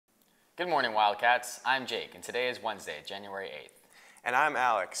Good morning, Wildcats. I'm Jake, and today is Wednesday, January 8th. And I'm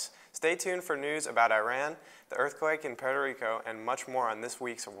Alex. Stay tuned for news about Iran, the earthquake in Puerto Rico, and much more on this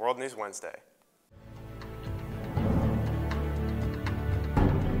week's World News Wednesday.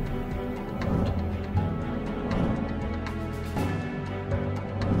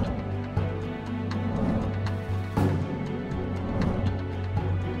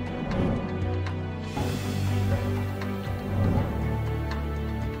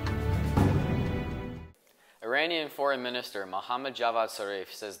 Iranian Foreign Minister Mohammad Javad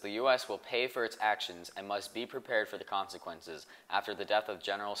Zarif says the U.S. will pay for its actions and must be prepared for the consequences after the death of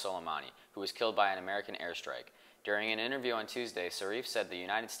General Soleimani, who was killed by an American airstrike. During an interview on Tuesday, Zarif said the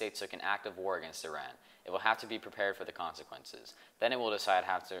United States took an act of war against Iran. It will have to be prepared for the consequences. Then it will decide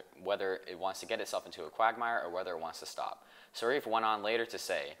whether it wants to get itself into a quagmire or whether it wants to stop. Zarif went on later to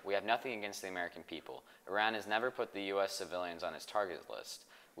say, "We have nothing against the American people. Iran has never put the U.S. civilians on its target list.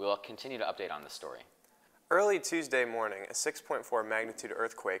 We will continue to update on this story." Early Tuesday morning, a 6.4 magnitude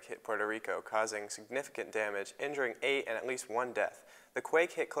earthquake hit Puerto Rico, causing significant damage, injuring 8 and at least 1 death. The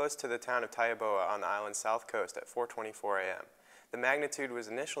quake hit close to the town of Taiboa on the island's south coast at 4:24 a.m. The magnitude was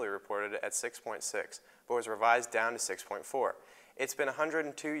initially reported at 6.6, but was revised down to 6.4. It's been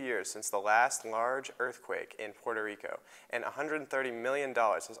 102 years since the last large earthquake in Puerto Rico, and $130 million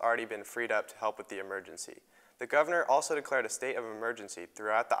has already been freed up to help with the emergency. The governor also declared a state of emergency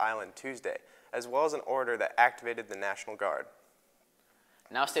throughout the island Tuesday, as well as an order that activated the National Guard.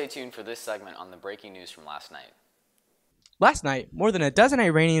 Now stay tuned for this segment on the breaking news from last night. Last night, more than a dozen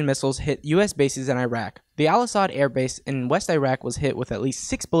Iranian missiles hit U.S. bases in Iraq. The Al-Assad Air Base in West Iraq was hit with at least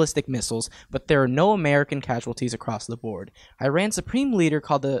 6 ballistic missiles, but there are no American casualties across the board. Iran's supreme leader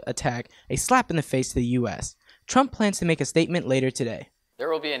called the attack a slap in the face to the U.S. Trump plans to make a statement later today. There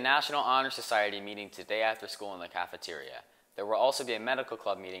will be a National Honor Society meeting today after school in the cafeteria. There will also be a medical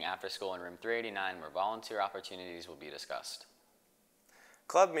club meeting after school in room 389 where volunteer opportunities will be discussed.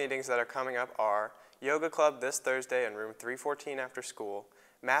 Club meetings that are coming up are Yoga Club this Thursday in room 314 after school,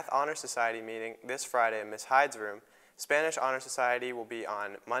 Math Honor Society meeting this Friday in Ms. Hyde's room, Spanish Honor Society will be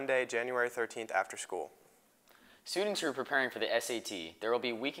on Monday, January 13th after school. Students who are preparing for the SAT, there will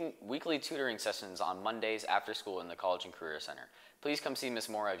be weekly tutoring sessions on Mondays after school in the College and Career Center. Please come see Ms.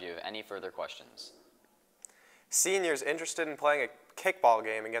 Moore if you have any further questions. Seniors interested in playing a kickball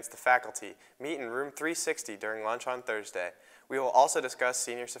game against the faculty meet in room 360 during lunch on Thursday. We will also discuss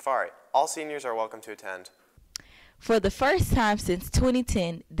Senior Safari. All seniors are welcome to attend. For the first time since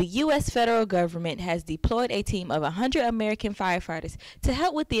 2010, the U.S. federal government has deployed a team of 100 American firefighters to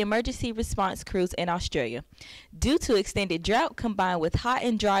help with the emergency response crews in Australia. Due to extended drought combined with hot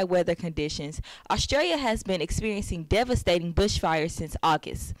and dry weather conditions, Australia has been experiencing devastating bushfires since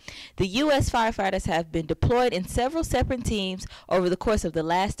August. The U.S. firefighters have been deployed in several separate teams over the course of the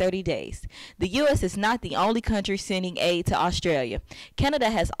last 30 days. The U.S. is not the only country sending aid to Australia. Canada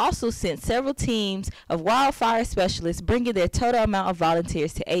has also sent several teams of wildfire specialists, bringing their total amount of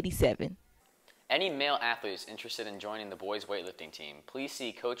volunteers to 87. Any male athletes interested in joining the boys weightlifting team, please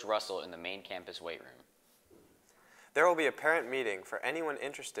see Coach Russell in the main campus weight room. There will be a parent meeting for anyone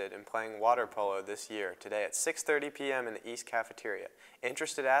interested in playing water polo this year today at 6:30 p.m. in the East Cafeteria.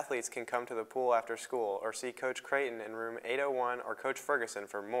 Interested athletes can come to the pool after school or see Coach Creighton in room 801 or Coach Ferguson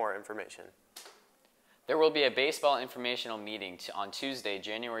for more information. There will be a baseball informational meeting on Tuesday,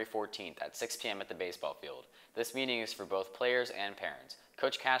 January 14th at 6 p.m. at the baseball field. This meeting is for both players and parents.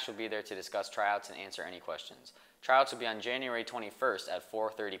 Coach Cash will be there to discuss tryouts and answer any questions. Tryouts will be on January 21st at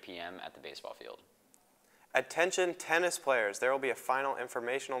 4:30 p.m. at the baseball field. Attention tennis players, there will be a final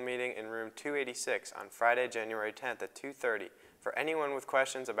informational meeting in room 286 on Friday, January 10th at 2:30 for anyone with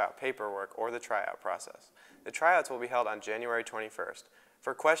questions about paperwork or the tryout process. The tryouts will be held on January 21st.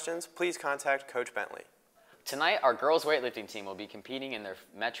 For questions, please contact Coach Bentley. Tonight, our girls weightlifting team will be competing in their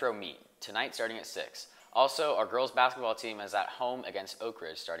Metro meet, tonight starting at 6. Also, our girls basketball team is at home against Oak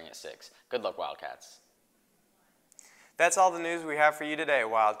Ridge starting at 6. Good luck, Wildcats. That's all the news we have for you today,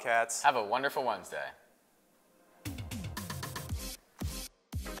 Wildcats. Have a wonderful Wednesday.